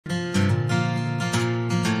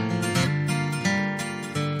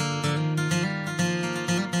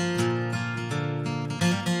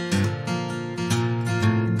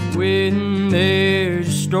When there's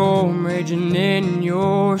a storm raging in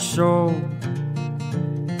your soul,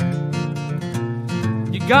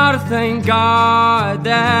 you gotta thank God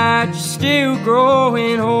that you're still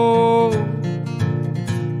growing old.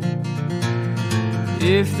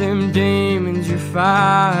 If them demons you're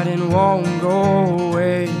fighting won't go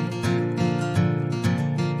away,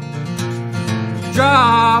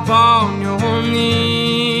 drop on your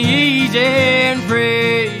knees and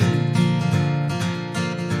pray.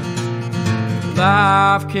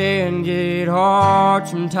 Life can get hard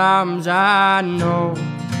sometimes, I know.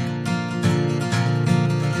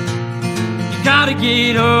 You gotta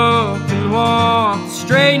get up and walk the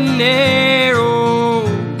straight and narrow.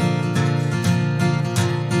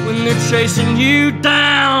 When they're chasing you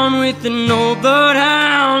down with an old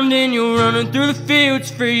bloodhound and you're running through the fields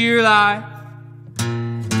for your life,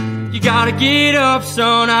 you gotta get up,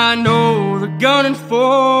 son, I know they're gunning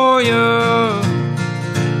for you.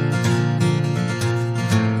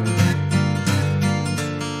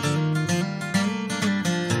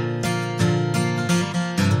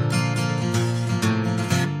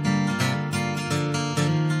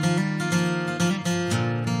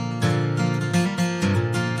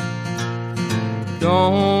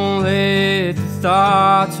 Don't let the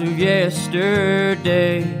thoughts of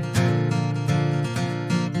yesterday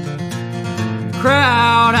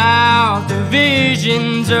crowd out the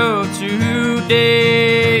visions of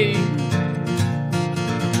today.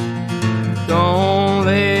 Don't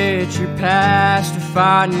let your past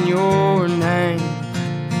define your name.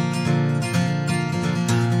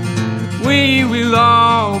 We will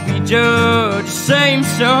all be judged the same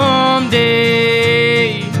someday.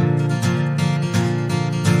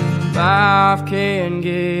 Life can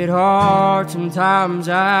get hard sometimes,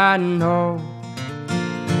 I know.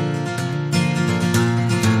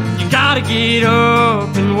 You gotta get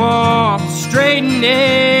up and walk straight and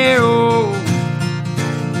narrow.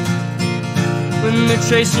 When they're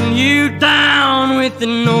chasing you down with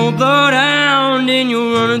an old bloodhound and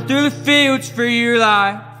you're running through the fields for your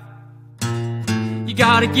life, you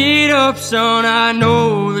gotta get up, son, I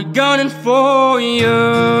know they're gunning for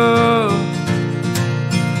you.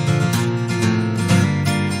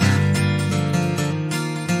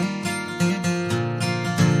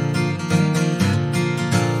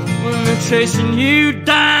 Chasing you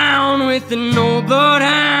down with an old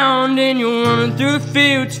bloodhound and you're running through the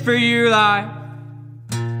fields for your life,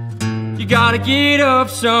 you gotta get up,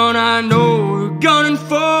 son, I know they're gunning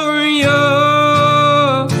for you.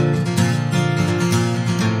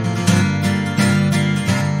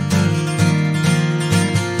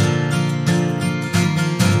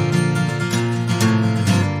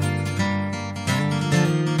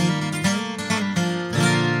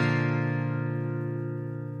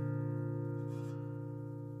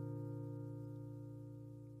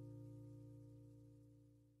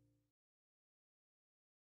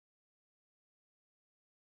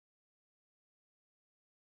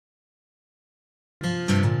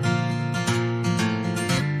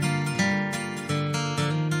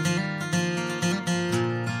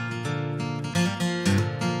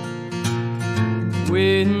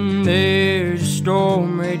 When there's a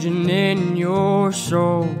storm raging in your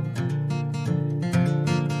soul,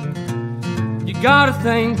 you gotta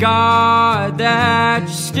thank God that you're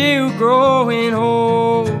still growing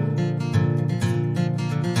old.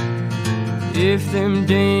 If them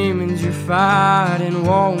demons you're fighting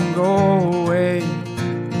won't go away,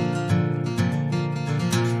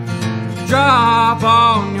 drop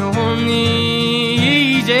on your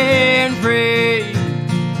knees and pray.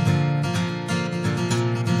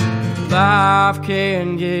 Life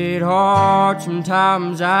can get hard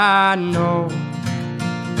sometimes, I know.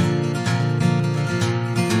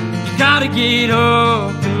 You gotta get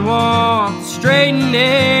up and walk the straight and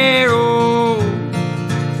narrow.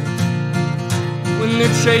 When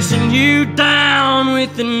they're chasing you down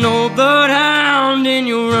with an old bloodhound and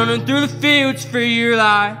you're running through the fields for your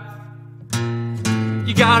life,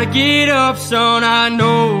 you gotta get up, son, I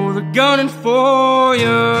know they're gunning for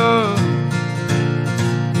you.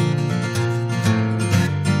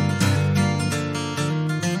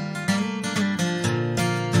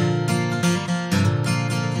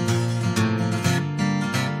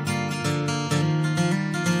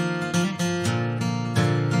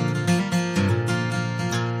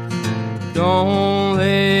 Don't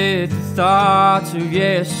let the thoughts of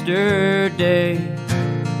yesterday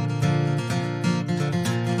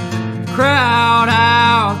crowd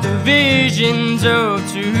out the visions of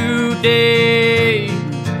today.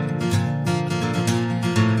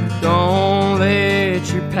 Don't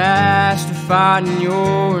let your past define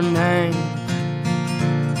your name.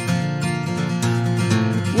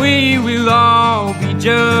 We will all be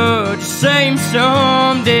judged the same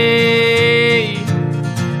someday.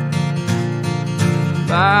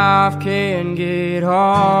 Life can get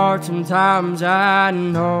hard sometimes, I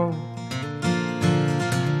know.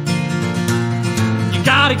 You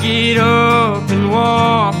gotta get up and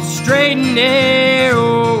walk straight and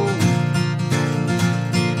narrow.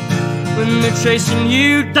 When they're chasing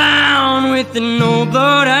you down with an old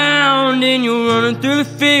bloodhound and you're running through the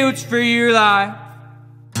fields for your life,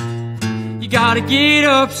 you gotta get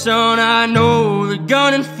up, son, I know they're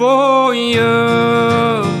gunning for you.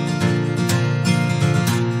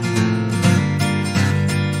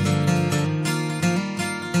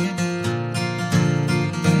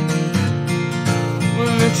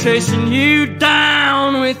 When they're chasing you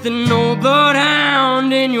down with an old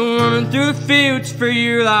bloodhound and you're running through the fields for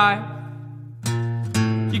your life,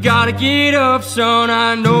 you gotta get up, son,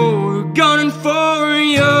 I know they're gunning for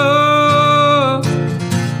you.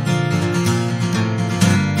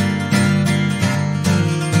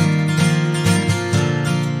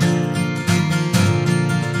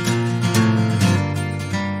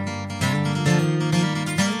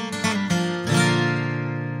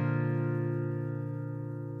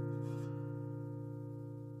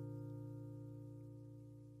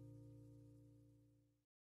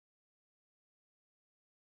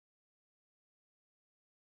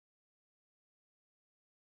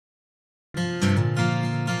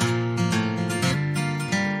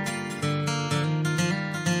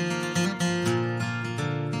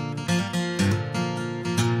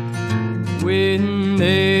 When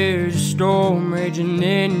there's a storm raging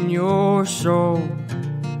in your soul,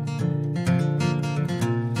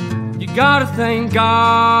 you gotta thank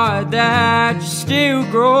God that you're still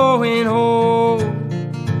growing old.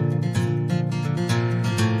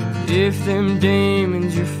 If them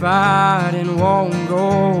demons you're fighting won't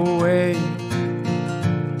go away,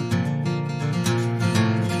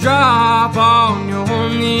 drop on your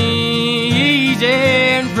knees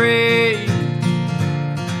and pray.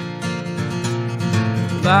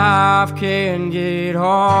 Life can get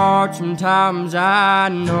hard sometimes, I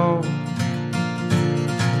know.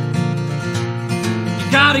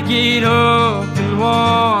 You gotta get up and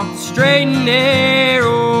walk straight and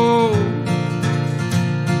narrow.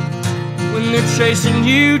 When they're chasing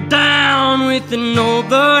you down with an old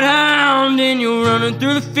bloodhound and you're running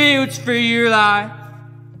through the fields for your life,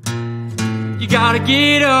 you gotta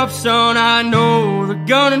get up, son, I know they're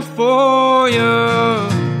gunning for you.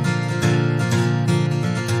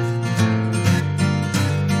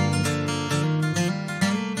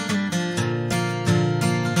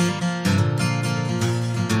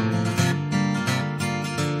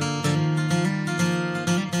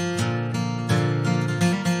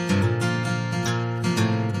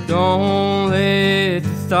 Don't let the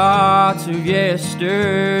thoughts of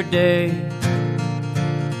yesterday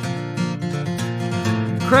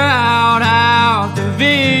crowd out the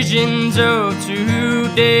visions of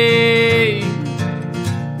today.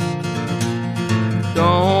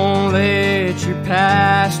 Don't let your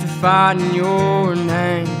past define your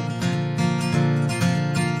name.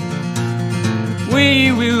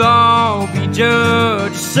 We will all be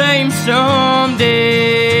judged the same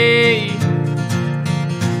someday.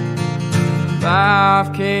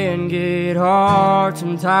 Life can get hard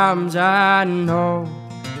sometimes, I know.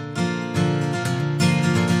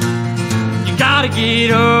 You gotta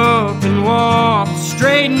get up and walk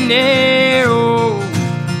straight and narrow.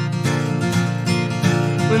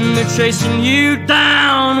 When they're chasing you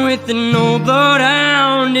down with an old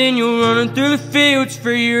bloodhound and you're running through the fields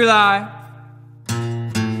for your life,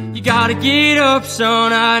 you gotta get up,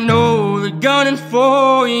 son, I know they're gunning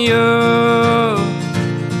for you.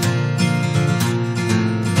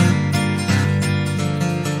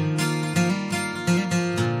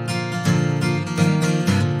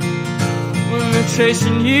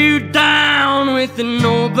 Chasing you down with an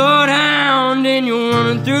old bloodhound and you're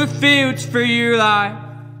running through the fields for your life,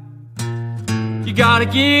 you gotta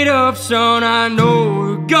get up, son, I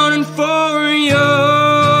know they're gunning for you.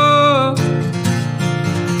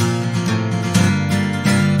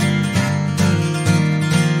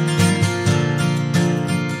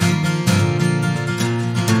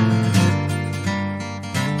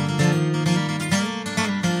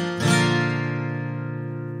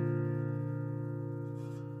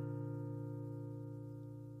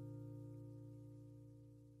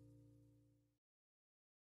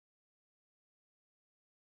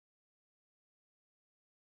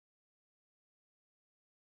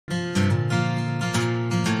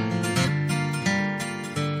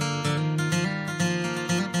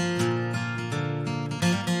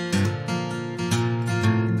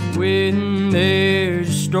 When there's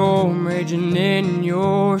a storm raging in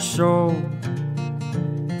your soul.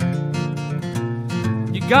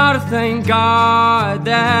 You gotta thank God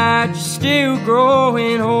that you're still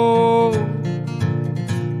growing old.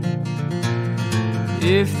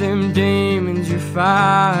 If them demons you're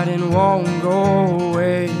fighting won't go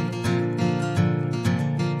away,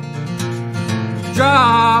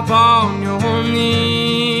 drop on your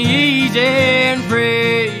knees and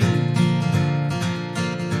pray.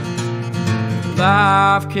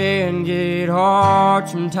 Life can get hard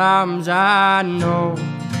sometimes, I know.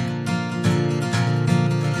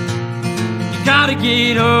 You gotta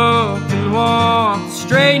get up and walk the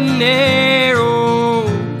straight and narrow.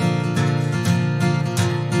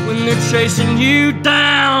 When they're chasing you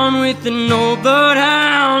down with an old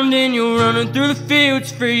bloodhound and you're running through the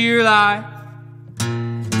fields for your life,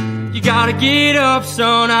 you gotta get up,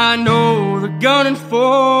 son, I know they're gunning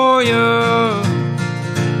for you.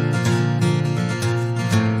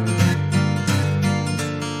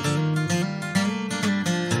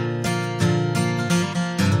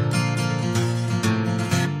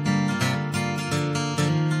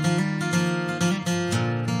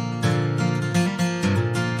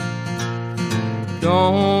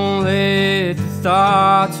 Don't let the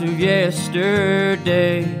thoughts of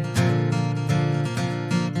yesterday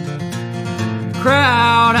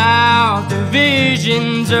crowd out the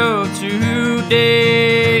visions of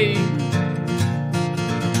today.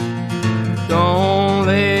 Don't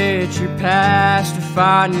let your past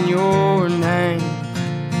define your name.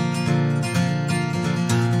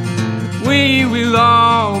 We will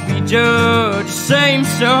all be judged the same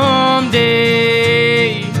someday.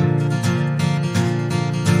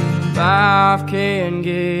 Life can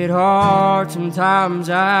get hard sometimes,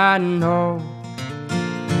 I know.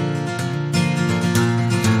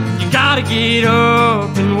 You gotta get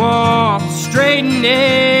up and walk straight and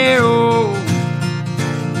narrow.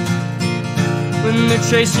 When they're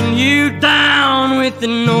chasing you down with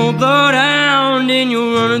an old bloodhound and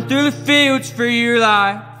you're running through the fields for your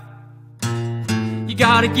life, you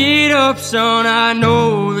gotta get up, son, I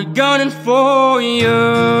know they're gunning for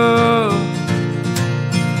you.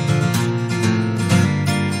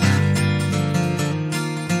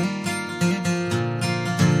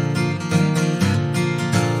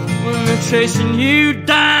 Chasing you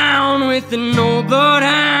down with an old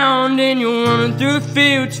bloodhound and you're running through the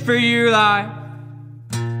fields for your life,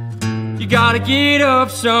 you gotta get up,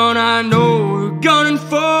 son, I know they're gunning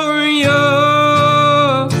for you.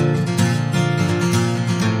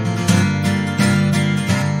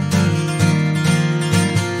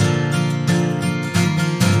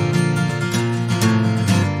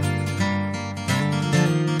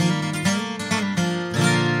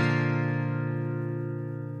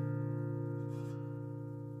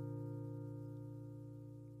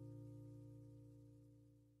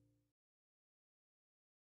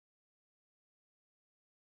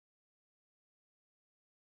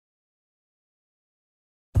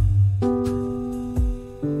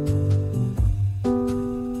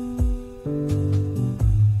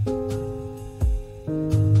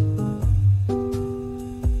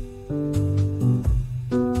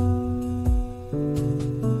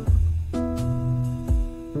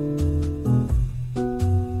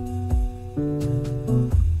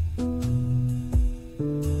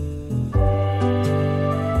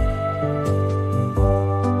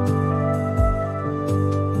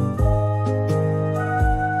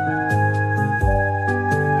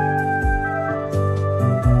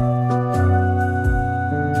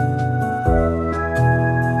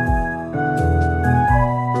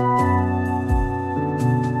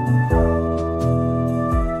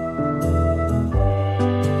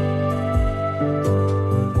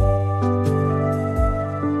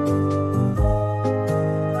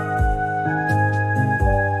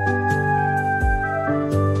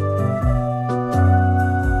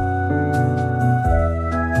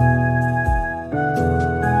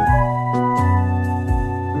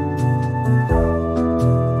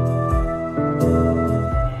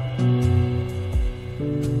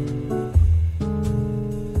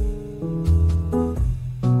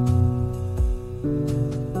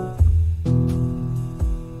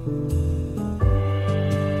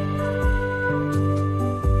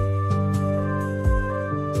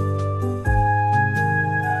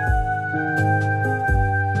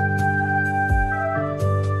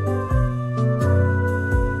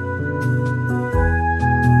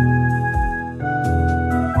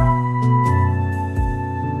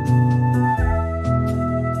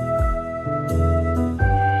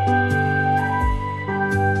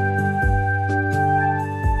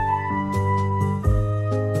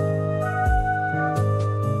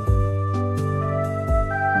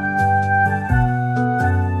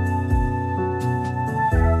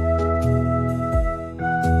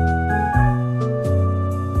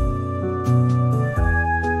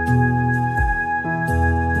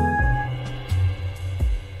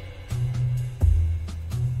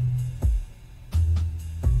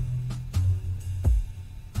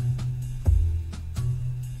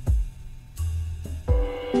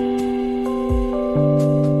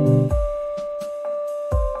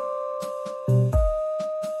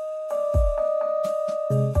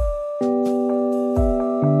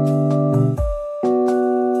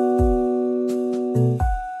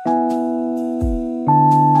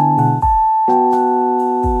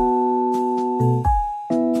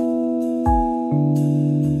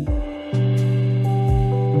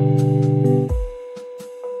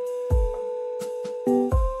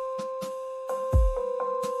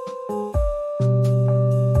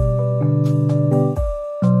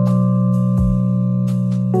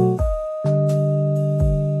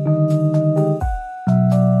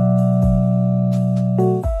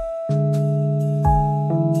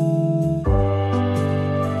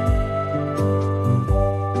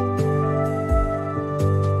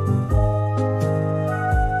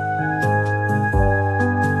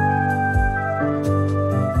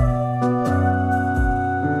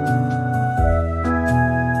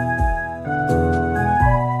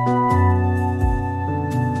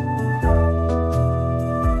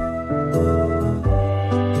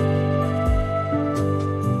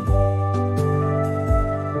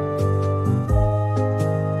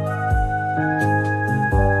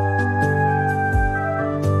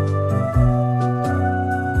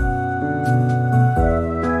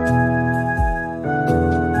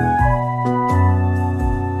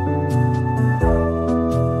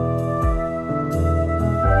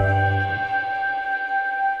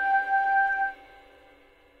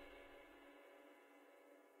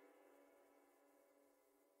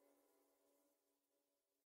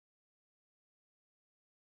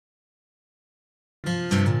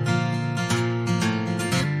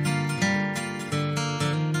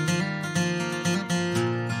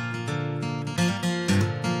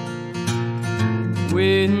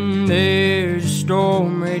 when there's a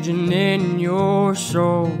storm raging in your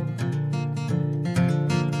soul.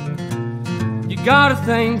 You gotta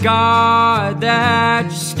thank God that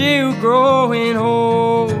you're still growing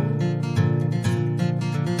old.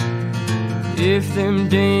 If them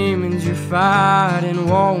demons you're fighting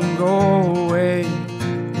won't go away,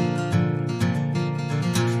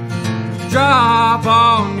 drop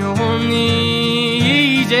on your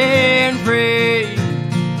knees and pray.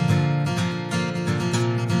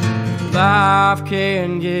 Life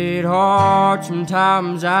can get hard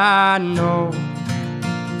sometimes, I know.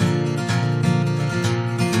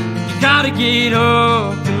 You gotta get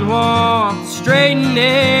up and walk the straight and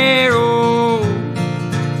narrow.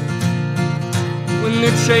 When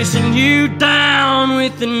they're chasing you down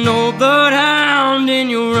with an old bloodhound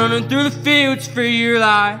and you're running through the fields for your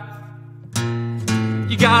life,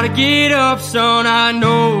 you gotta get up, son, I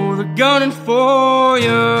know they're gunning for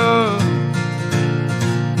you.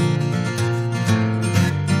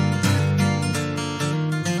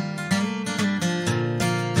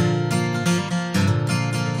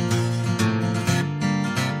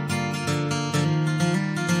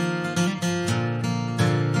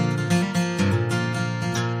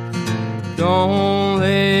 Don't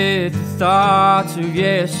let the thoughts of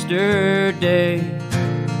yesterday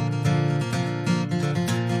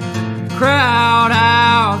crowd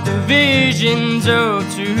out the visions of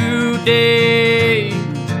today.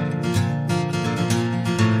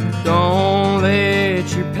 Don't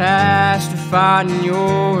let your past define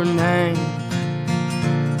your name.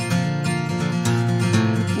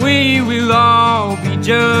 We will all be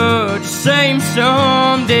judged the same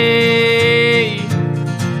someday.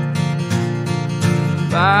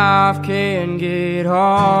 Life can get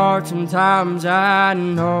hard sometimes, I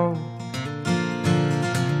know.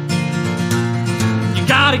 You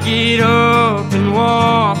gotta get up and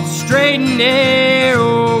walk straight and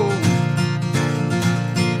narrow.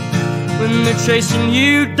 When they're chasing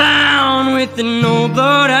you down with an old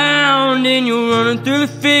bloodhound and you're running through the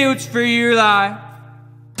fields for your life,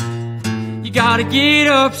 you gotta get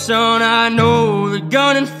up, son, I know they're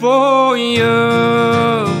gunning for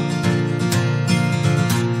you.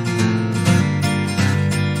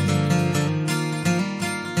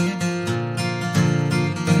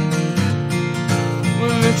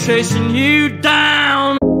 Chasing you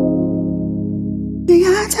down. We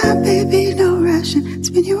got time, baby, no rushing.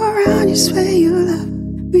 Spin you around, you swear you love.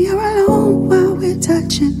 We are alone while we're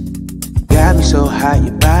touching. Got me so hot,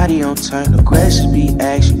 your body on turn. No questions be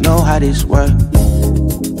asked, you know how this work.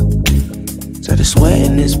 So the sweat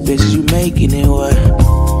in this bitch, you making it work.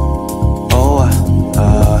 Oh,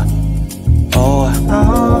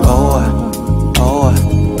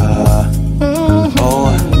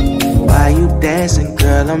 why you dancing,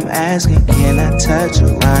 girl? I'm asking, can I touch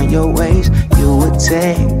around your waist? You a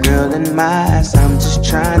 10, girl, in my eyes. I'm just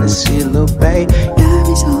trying to see a little babe. Got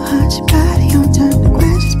me so hot, your body on turn. The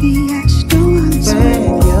questions be asked, you know how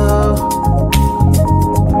this work.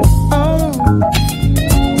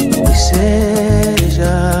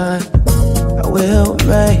 Decision I will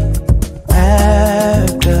make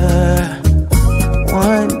after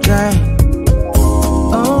one drink.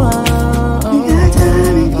 We got time,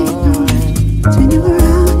 baby, no rush. Spin you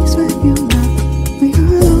around, you swear you love. We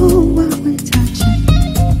are alone while we're touching.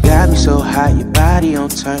 Got me so hot, your body on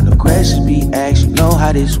turn. No questions be asked, you know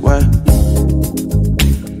how this work.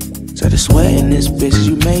 So the sweat in this bitch,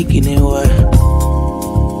 you making it work.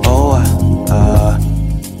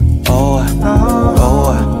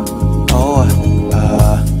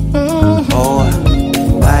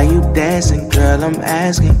 Why you dancing, girl? I'm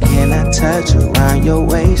asking, can I touch around your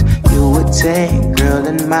waist? You a 10, girl,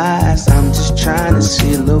 in my eyes. I'm just trying to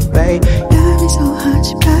see a little babe. Got me so hot,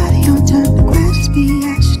 your body on turn. The questions be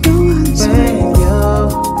asked, you know how this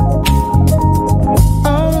work.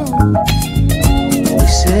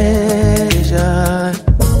 Decision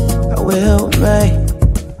I will make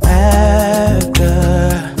after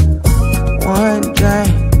one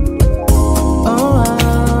drink.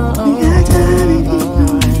 We got time, baby,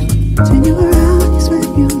 no rush. Spin you around, you swear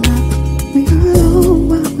you love. We are alone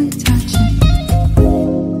while we're touching.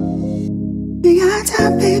 We got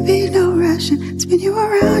time, baby, no rushing. Spin you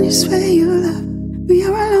around, you swear you love. We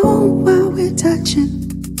are alone while we're touching.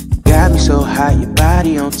 Got me so hot, your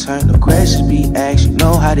body on turn. No questions be asked, you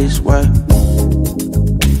know how this work.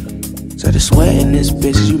 So the sweat in this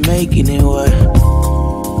bitch, you making it work.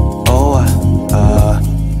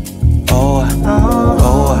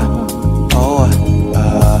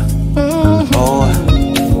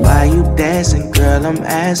 Why you dancing, girl? I'm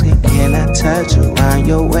asking, can I touch around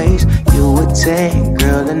your waist? You a 10,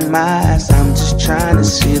 girl, in my eyes. I'm just trying to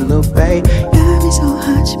see a little babe. Got me so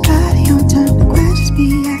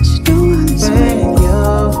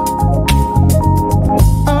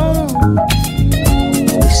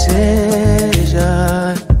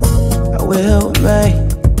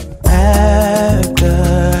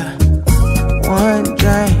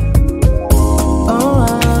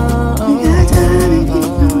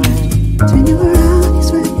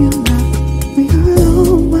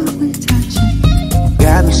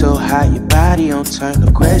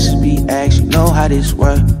be asked, you know how this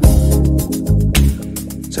work.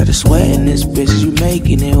 So the sweat in this bitch, you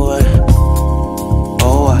making it work.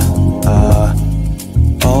 Oh,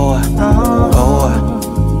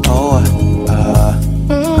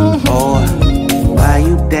 why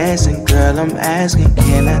you dancing, girl? I'm asking,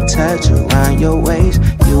 can I touch around your waist?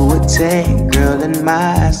 You a 10, girl, in my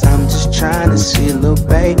eyes. I'm just trying to see, little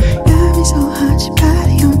babe. Love is so hot, your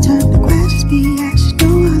body on turn. The questions be asked, you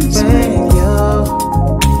know how this works.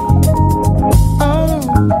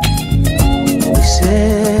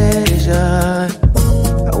 Decision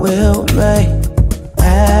I will make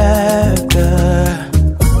after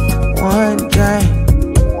one drink.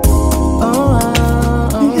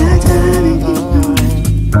 We got time and keep no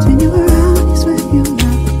rush. Spin you around, it's when you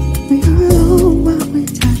love. We are alone while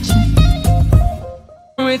we're touching.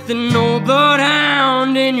 With an old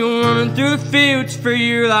bloodhound and you're running through the fields for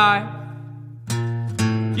your life.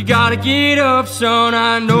 You gotta get up, son,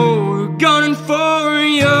 I know we're gunning for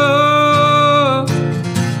you.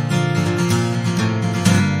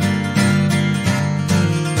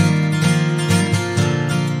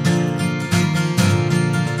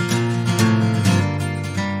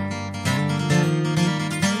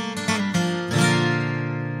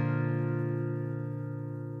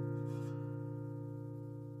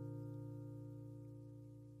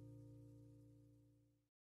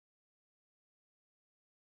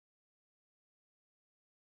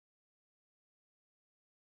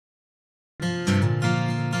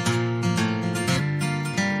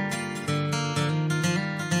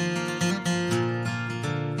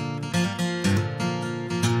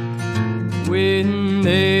 When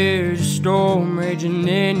there's a storm raging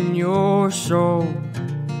in your soul,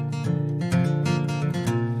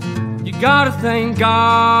 you gotta thank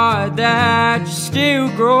God that you're still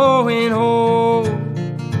growing old.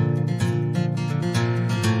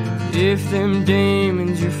 If them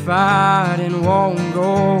demons you're fighting won't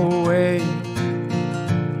go away,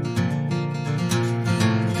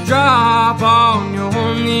 drop on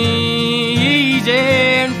your knees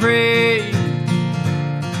and pray.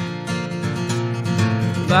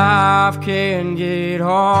 Life can get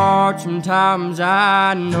hard sometimes,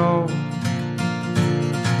 I know.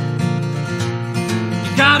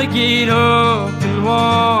 You gotta get up and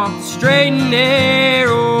walk the straight and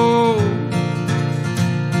narrow.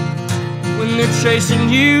 When they're chasing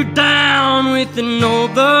you down with an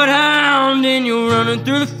old bloodhound and you're running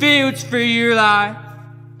through the fields for your life,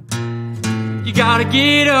 you gotta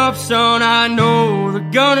get up, son, I know they're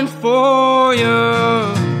gunning for you.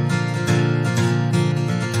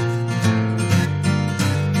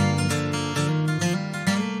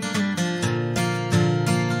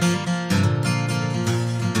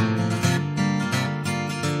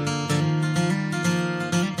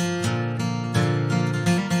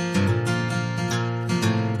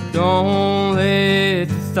 Don't let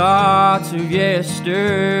the thoughts of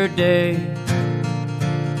yesterday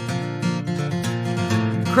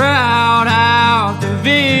crowd out the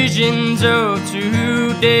visions of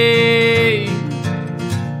today.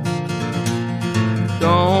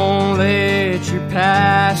 Don't let your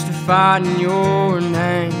past define your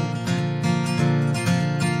name.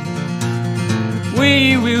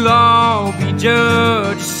 We will all be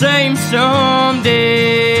judged the same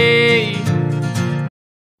someday.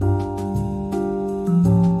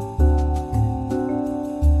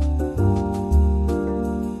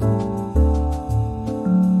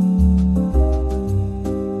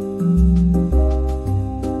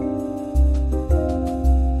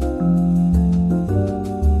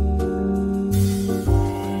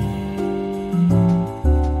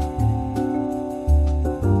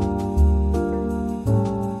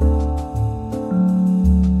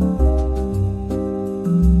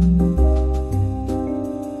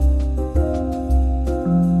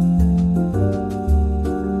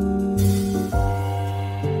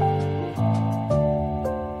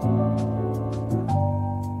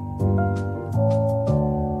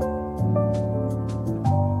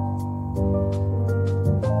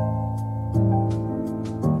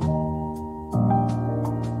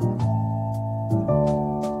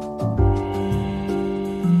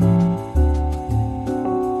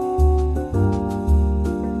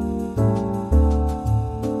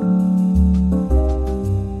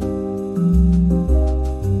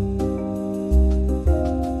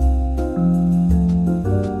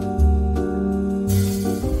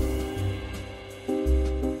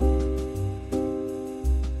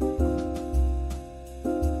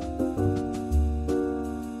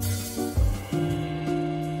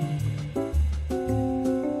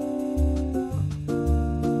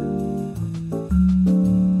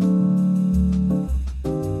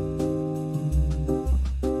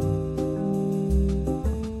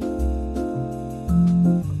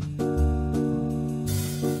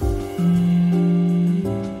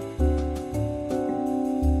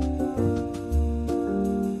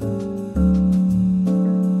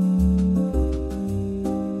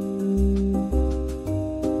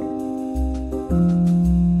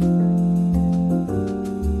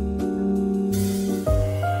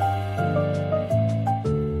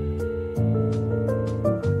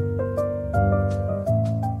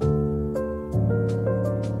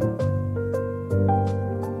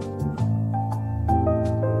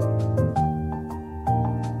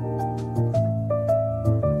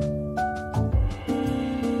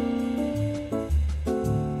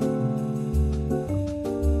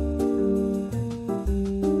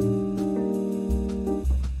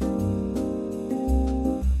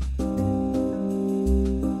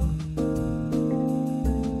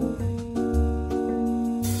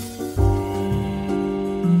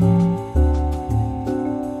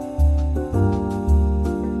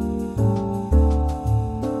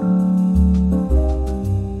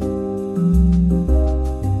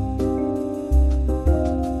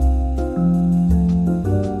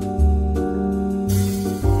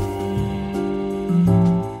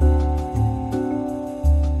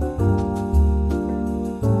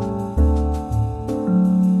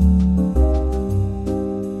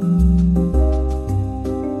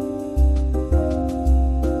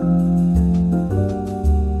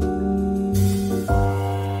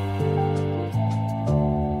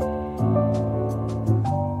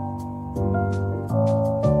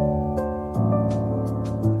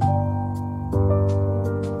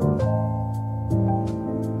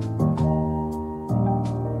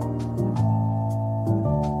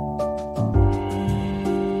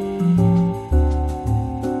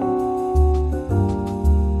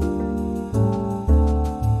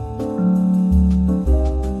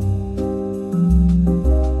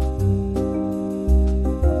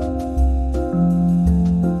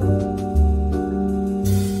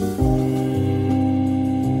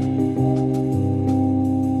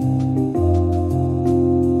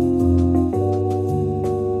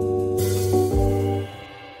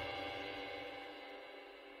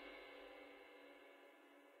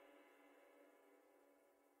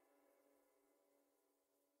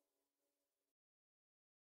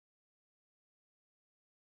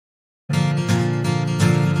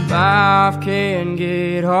 Life can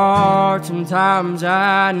get hard sometimes,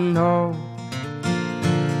 I know.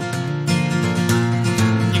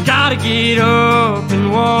 You gotta get up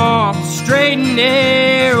and walk straight and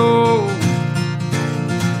narrow.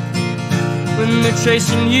 When they're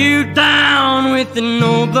chasing you down with an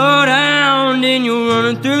old bloodhound and you're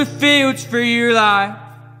running through the fields for your life,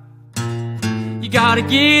 you gotta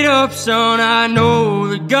get up, son, I know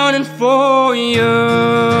they're gunning for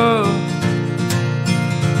you.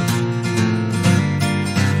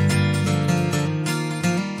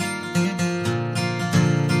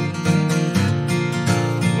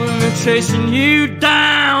 Chasing you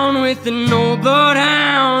down with an old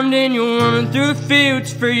bloodhound and you're running through the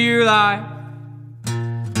fields for your life,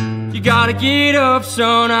 you gotta get up,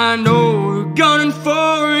 son, I know they're gunning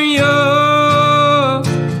for you.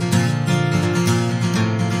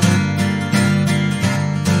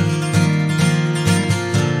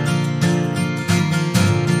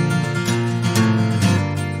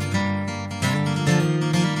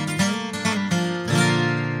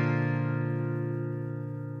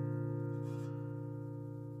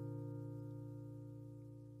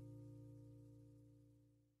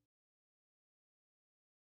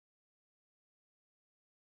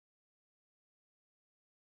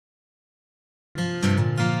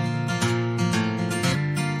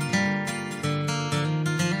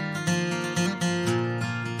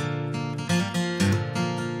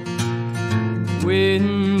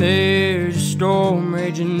 When there's a storm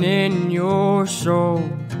raging in your soul,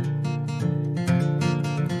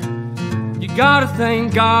 you gotta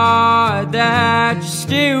thank God that you're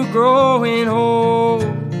still growing old.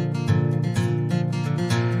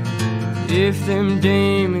 If them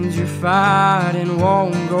demons you're fighting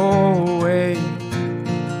won't go away,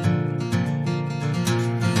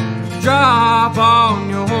 drop on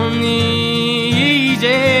your knees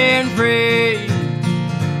and pray.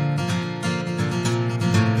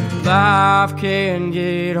 Life can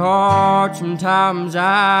get hard sometimes,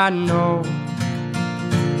 I know.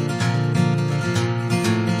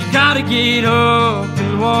 You gotta get up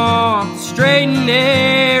and walk straight and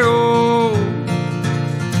narrow.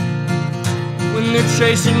 When they're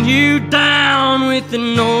chasing you down with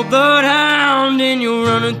an old bloodhound and you're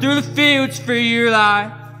running through the fields for your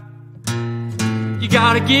life, you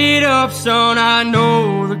gotta get up, son, I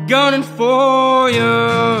know they're gunning for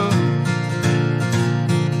you.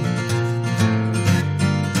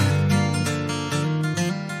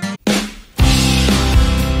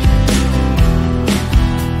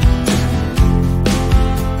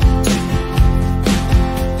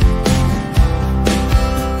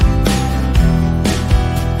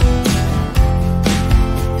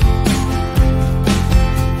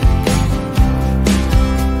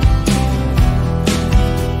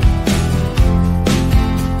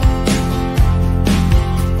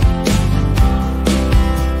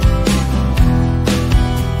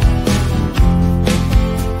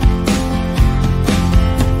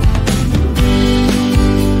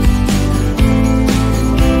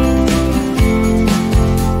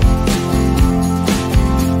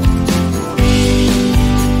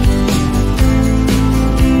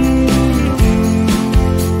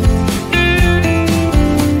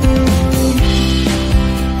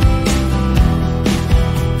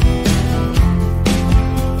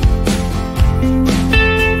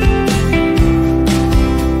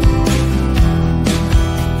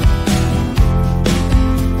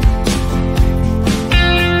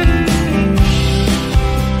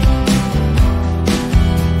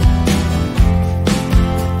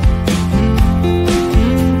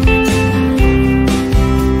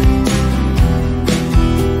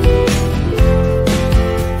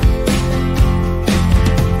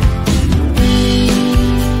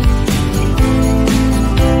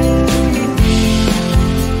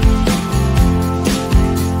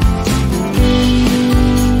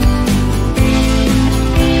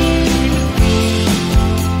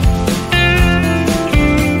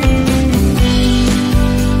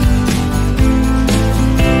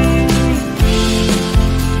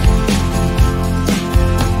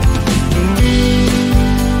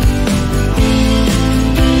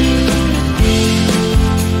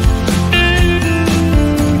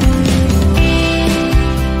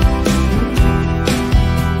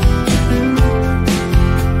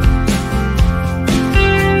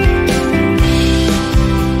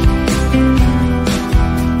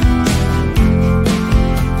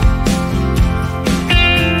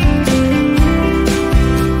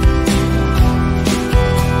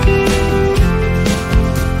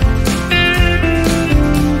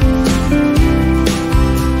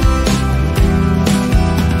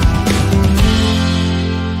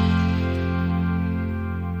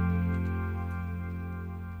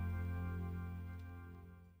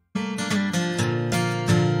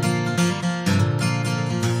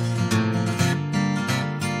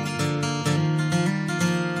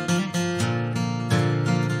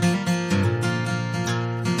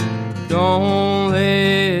 Don't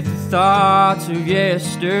let the thoughts of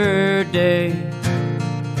yesterday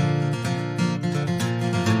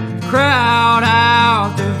crowd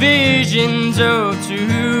out the visions of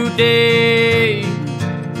today.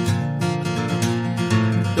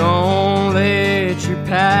 Don't let your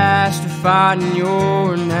past define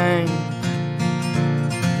your name.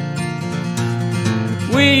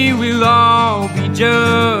 We will all be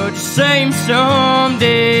judged the same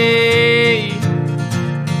someday.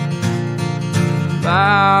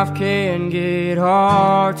 Life can get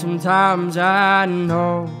hard sometimes, I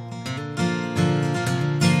know.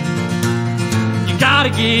 You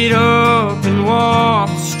gotta get up and walk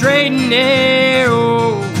straight and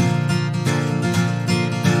narrow.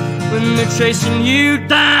 When they're chasing you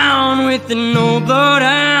down with an old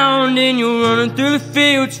bloodhound and you're running through the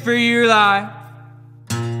fields for your life,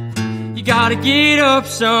 you gotta get up,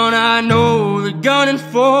 son, I know they're gunning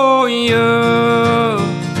for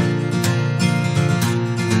you.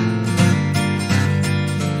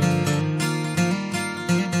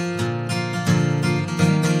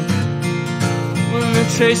 When they're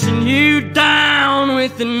chasing you down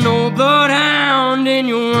with an old bloodhound and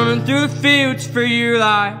you're running through the fields for your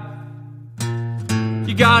life,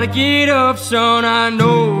 you gotta get up, son, I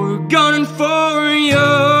know they're gunning for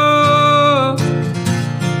you.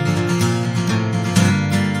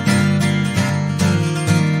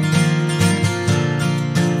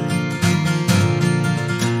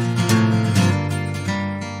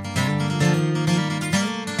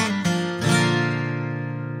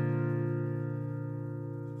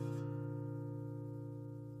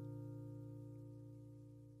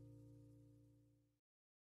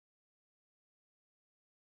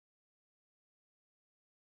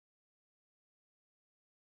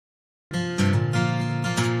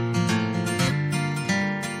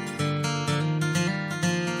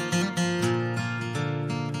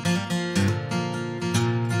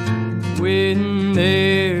 When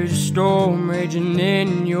there's a storm raging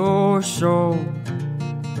in your soul,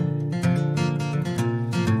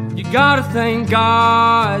 you gotta thank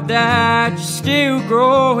God that you're still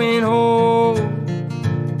growing old.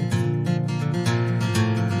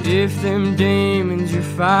 If them demons you're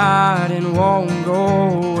fighting won't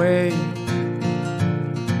go away,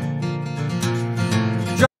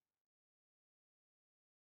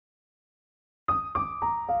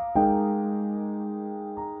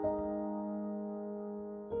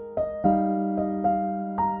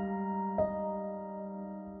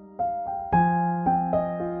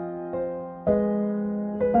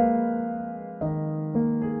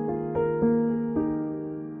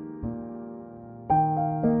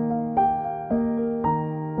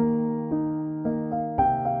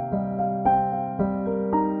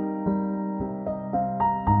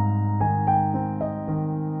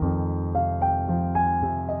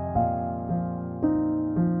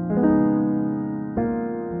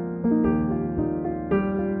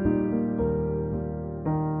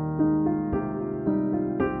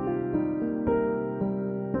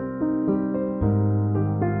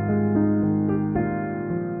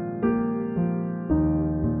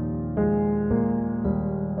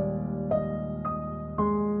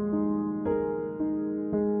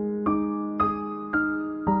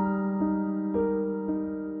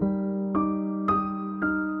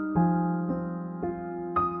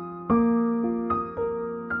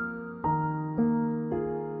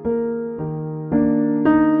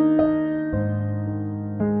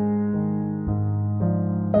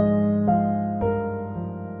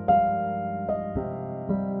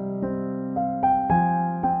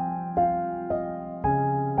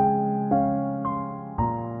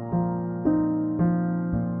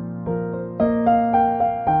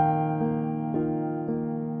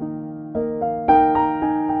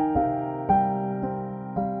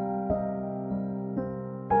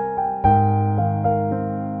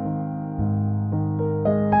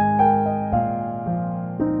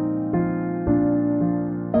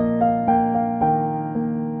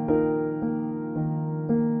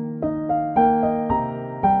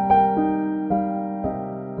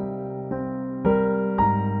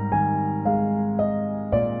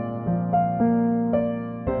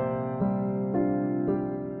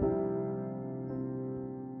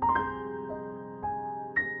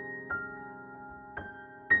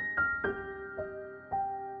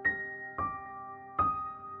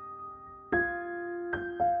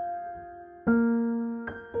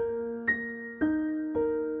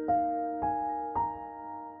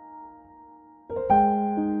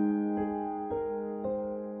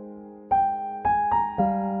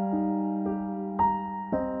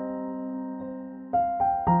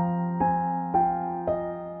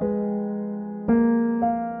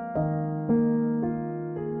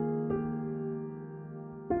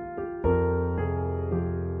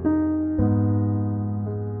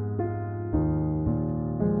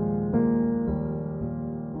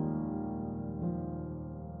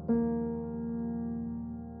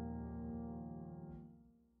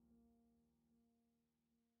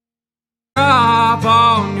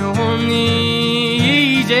 on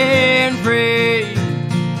these and pray.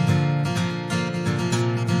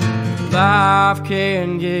 Life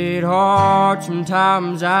can get hard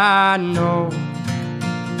sometimes, I know.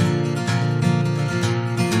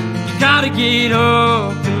 You gotta get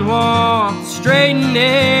up and walk the straight and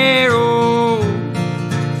narrow.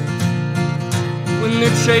 When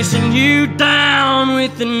they're chasing you down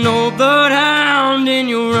with an old bloodhound and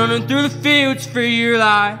you're running through the fields for your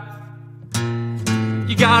life,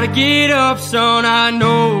 you gotta get up, son, I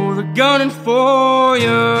know they're gunning for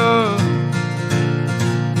you.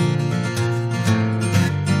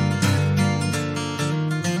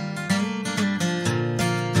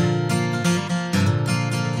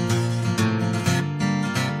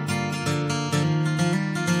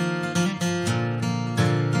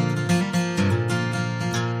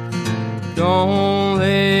 Don't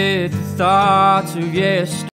let the thoughts of yesterday